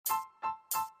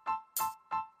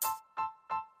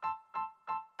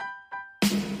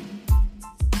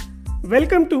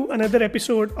Welcome to another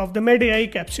episode of the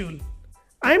MedAI Capsule.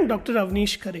 I am Dr.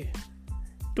 Avneesh.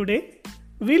 Today,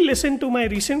 we'll listen to my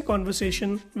recent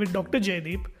conversation with Dr.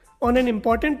 Jaideep on an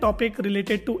important topic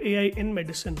related to AI in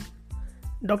medicine.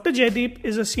 Dr. Jaideep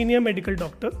is a senior medical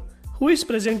doctor who is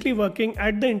presently working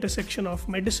at the intersection of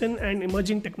medicine and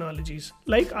emerging technologies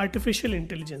like artificial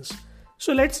intelligence.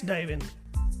 So let's dive in.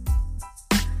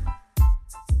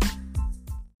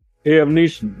 Hey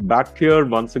Avneesh, back here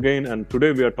once again, and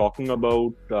today we are talking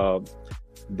about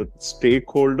the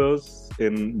stakeholders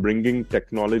in bringing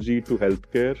technology to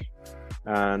healthcare.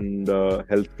 And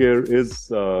healthcare is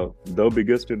the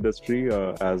biggest industry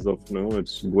as of now.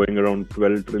 It's going around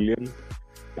 12 trillion,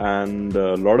 and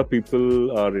a lot of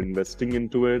people are investing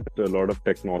into it. A lot of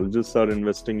technologists are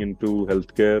investing into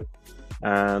healthcare.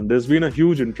 And there's been a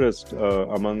huge interest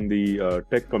among the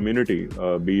tech community,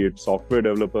 be it software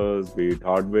developers, be it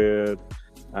hardware,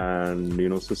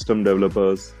 and system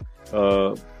developers,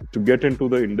 to get into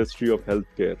the industry of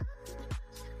healthcare,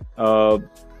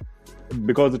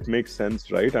 because it makes sense,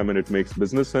 right? I mean, it makes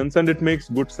business sense, and it makes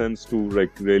good sense to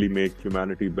really make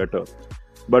humanity better.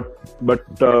 But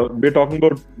we're talking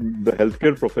about the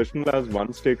healthcare professional as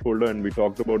one stakeholder, and we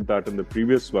talked about that in the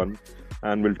previous one.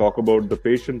 And we'll talk about the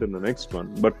patient in the next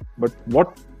one. But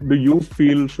what do you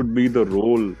feel should be the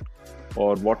role,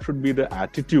 or what should be the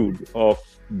attitude of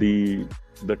the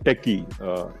techie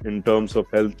in terms of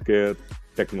healthcare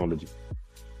technology?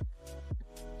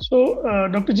 So,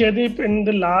 Dr. Jaideep, in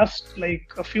the last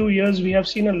a few years, we have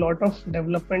seen a lot of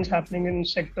developments happening in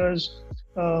sectors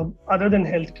other than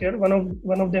healthcare.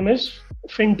 One of them is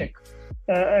fintech.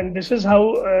 And this is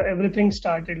how everything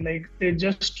started. They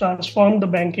just transformed the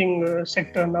banking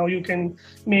sector. Now you can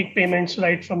make payments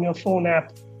right from your phone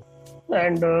app,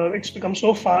 and it's become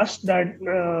so fast that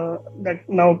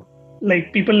now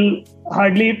people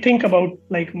hardly think about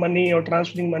money or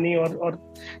transferring money or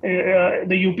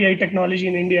the UPI technology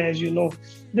in India. As you know,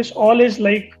 this all is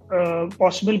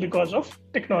possible because of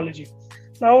technology.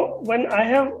 Now, when I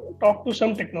have talked to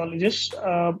some technologists,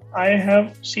 I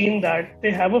have seen that they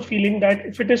have a feeling that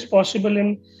if it is possible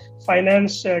in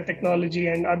finance, technology,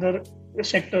 and other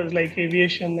sectors like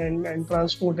aviation and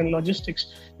transport and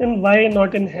logistics, then why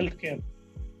not in healthcare?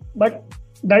 But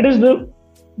that is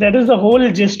the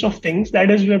whole gist of things. That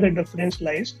is where the difference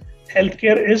lies.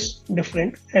 Healthcare is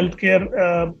different.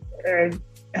 Healthcare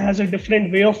has a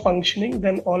different way of functioning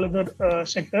than all other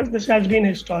sectors. This has been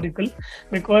historical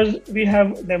because we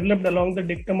have developed along the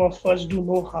dictum of first do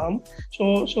no harm.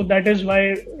 So that is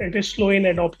why it is slow in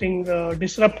adopting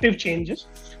disruptive changes,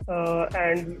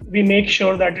 and we make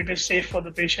sure that it is safe for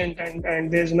the patient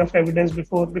and there's enough evidence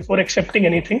before accepting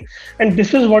anything. And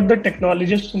this is what the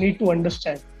technologists need to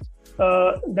understand.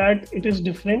 That it is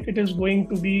different. It is going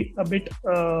to be a bit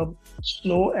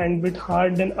slow and a bit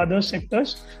hard than other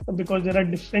sectors because there are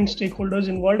different stakeholders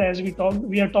involved. As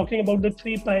we are talking about the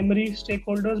three primary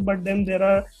stakeholders, but then there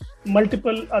are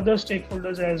multiple other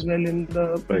stakeholders as well in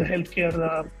the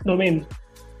healthcare domain,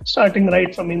 starting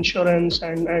right from insurance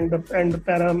and the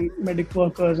paramedic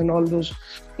workers and all those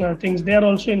things. They are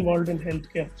also involved in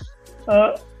healthcare.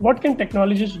 What can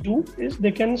technologists do is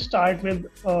they can start with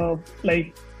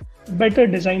better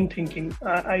design thinking.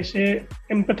 I say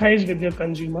empathize with your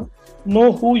consumer,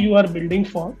 know who you are building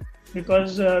for,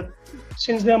 because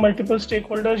since there are multiple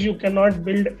stakeholders, you cannot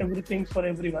build everything for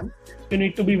everyone. You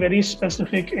need to be very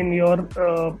specific in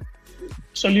your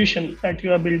solution that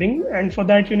you are building, and for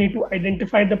that you need to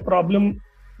identify the problem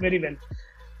very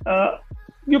well.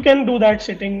 You can do that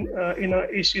sitting in an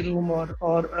AC room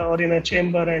or in a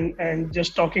chamber and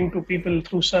just talking to people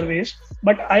through surveys.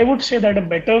 But I would say that a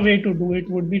better way to do it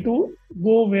would be to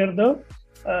go where the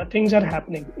things are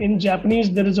happening. In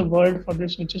Japanese, there is a word for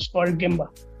this which is called gemba.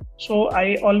 So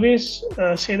I always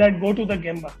say that go to the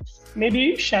gemba.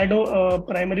 Maybe shadow a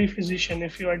primary physician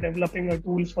if you are developing a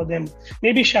tool for them.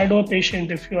 Maybe shadow a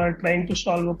patient if you are trying to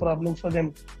solve a problem for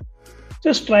them.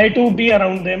 Just try to be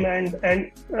around them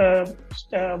and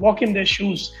walk in their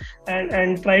shoes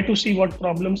and try to see what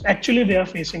problems actually they are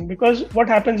facing. Because what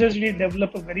happens is we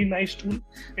develop a very nice tool.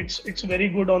 It's very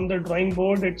good on the drawing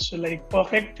board. It's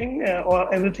perfect thing,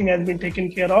 or everything has been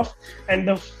taken care of. And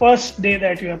the first day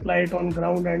that you apply it on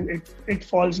ground, and it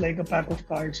falls like a pack of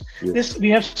cards. Yes. This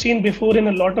we have seen before in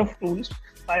a lot of tools.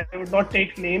 I would not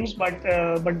take names, but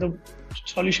the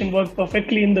solution worked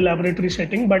perfectly in the laboratory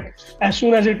setting. But as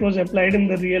soon as it was applied in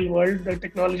the real world, the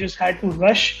technologists had to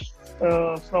rush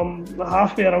from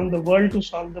halfway around the world to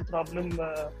solve the problem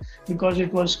because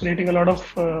it was creating a lot of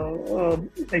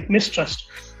mistrust.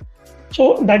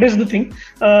 So that is the thing.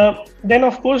 Then,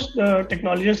 of course, the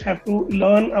technologists have to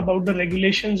learn about the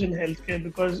regulations in healthcare,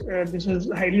 because this is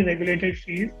a highly regulated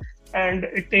field, and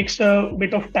it takes a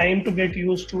bit of time to get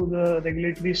used to the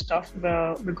regulatory stuff.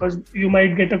 Because you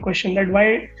might get a question that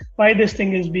why this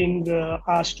thing is being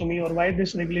asked to me, or why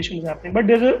this regulation is happening. But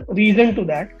there's a reason to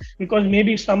that, because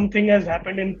maybe something has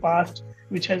happened in past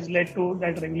which has led to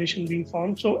that regulation being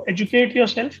found. So educate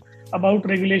yourself about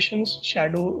regulations,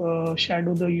 shadow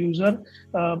the user,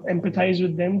 empathize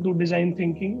with them, do design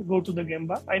thinking, go to the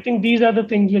Gemba. I think these are the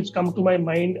things which come to my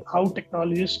mind, how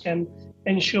technologists can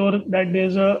ensure that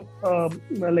there's a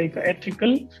like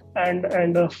ethical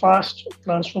and a fast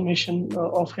transformation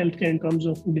of healthcare in terms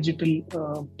of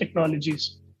digital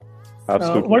technologies.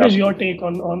 Absolutely. What is your take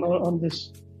on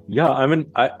this? Yeah, I mean,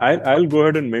 I'll go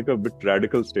ahead and make a bit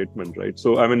radical statement, right?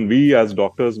 So, I mean, we as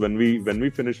doctors, when we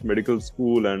finish medical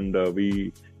school and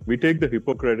we take the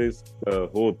Hippocrates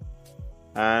oath,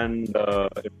 and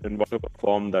in whatever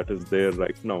form that is there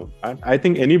right now, and I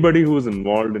think anybody who is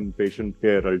involved in patient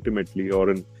care ultimately, or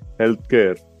in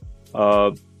healthcare,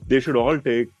 they should all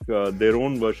take their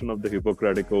own version of the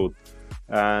Hippocratic oath.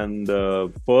 And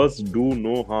first, do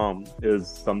no harm is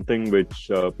something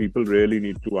which people really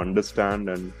need to understand,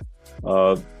 and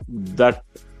that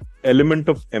element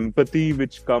of empathy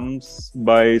which comes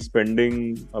by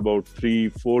spending about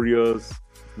 3-4 years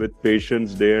with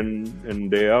patients day in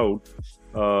and day out,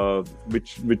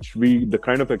 which the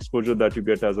kind of exposure that you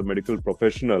get as a medical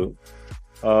professional,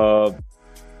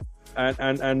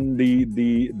 and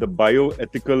the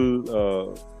bioethical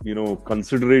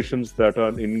considerations that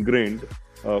are ingrained,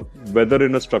 whether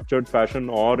in a structured fashion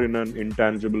or in an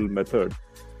intangible method.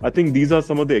 I think these are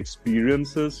some of the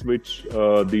experiences which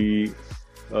the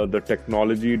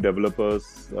technology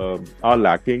developers are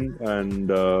lacking,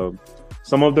 and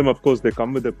some of them, of course, they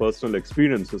come with their personal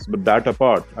experiences. But that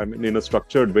apart, I mean, in a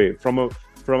structured way, from a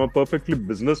perfectly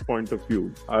business point of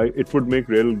view, it would make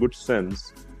real good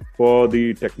sense for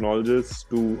the technologists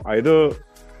to either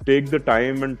take the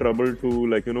time and trouble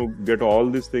to get all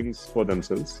these things for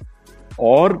themselves,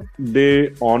 or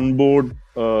they onboard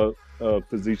a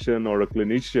physician or a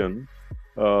clinician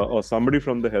or somebody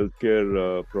from the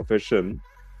healthcare profession,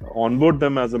 onboard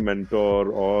them as a mentor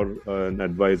or an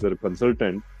advisor,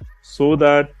 consultant, so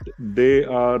that they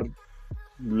are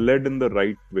led in the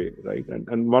right way, right?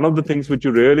 And one of the things which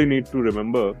you really need to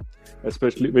remember,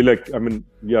 especially,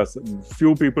 yes,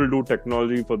 few people do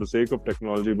technology for the sake of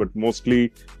technology, but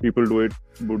mostly people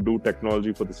do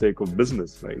technology for the sake of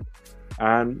business, right?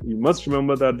 And you must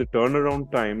remember that the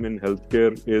turnaround time in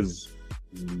healthcare is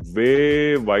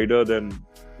way wider than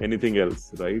anything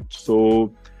else, right?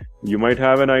 So you might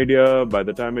have an idea. By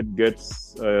the time it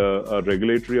gets a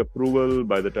regulatory approval,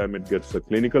 by the time it gets a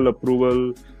clinical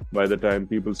approval, by the time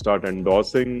people start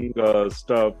endorsing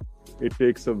stuff, it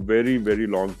takes a very, very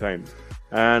long time.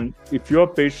 And if you're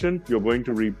patient, you're going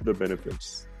to reap the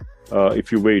benefits.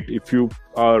 If you wait, if you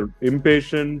are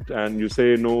impatient and you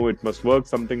say, no, it must work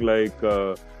something like,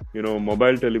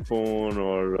 mobile telephone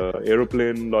or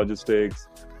aeroplane logistics,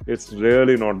 it's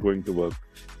really not going to work.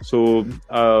 So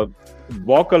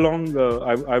walk along.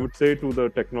 I would say to the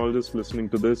technologists listening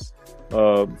to this,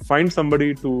 find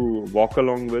somebody to walk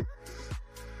along with,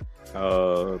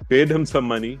 pay them some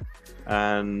money,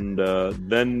 and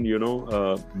then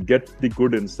get the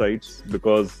good insights,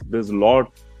 because there's a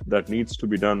lot that needs to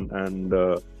be done, and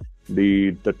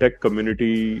the tech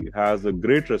community has a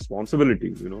great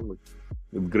responsibility.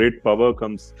 With great power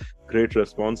comes great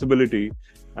responsibility,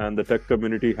 and the tech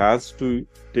community has to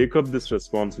take up this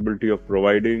responsibility of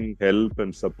providing help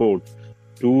and support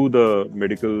to the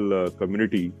medical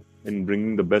community in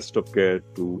bringing the best of care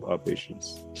to our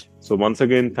patients. So once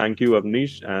again, thank you,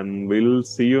 Avneesh, and we'll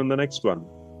see you in the next one.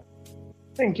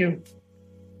 Thank you.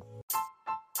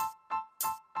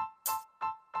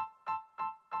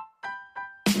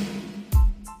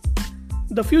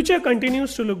 The future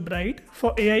continues to look bright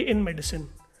for AI in medicine,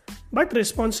 but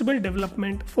responsible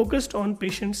development focused on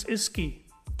patients is key.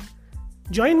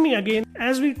 Join me again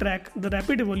as we track the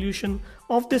rapid evolution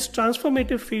of this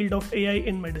transformative field of AI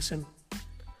in medicine.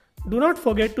 Do not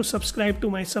forget to subscribe to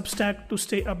my Substack to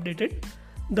stay updated.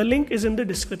 The link is in the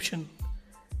description.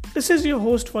 This is your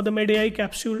host for the MedAI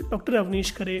Capsule, Dr.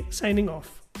 Avneesh Khare, signing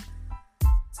off.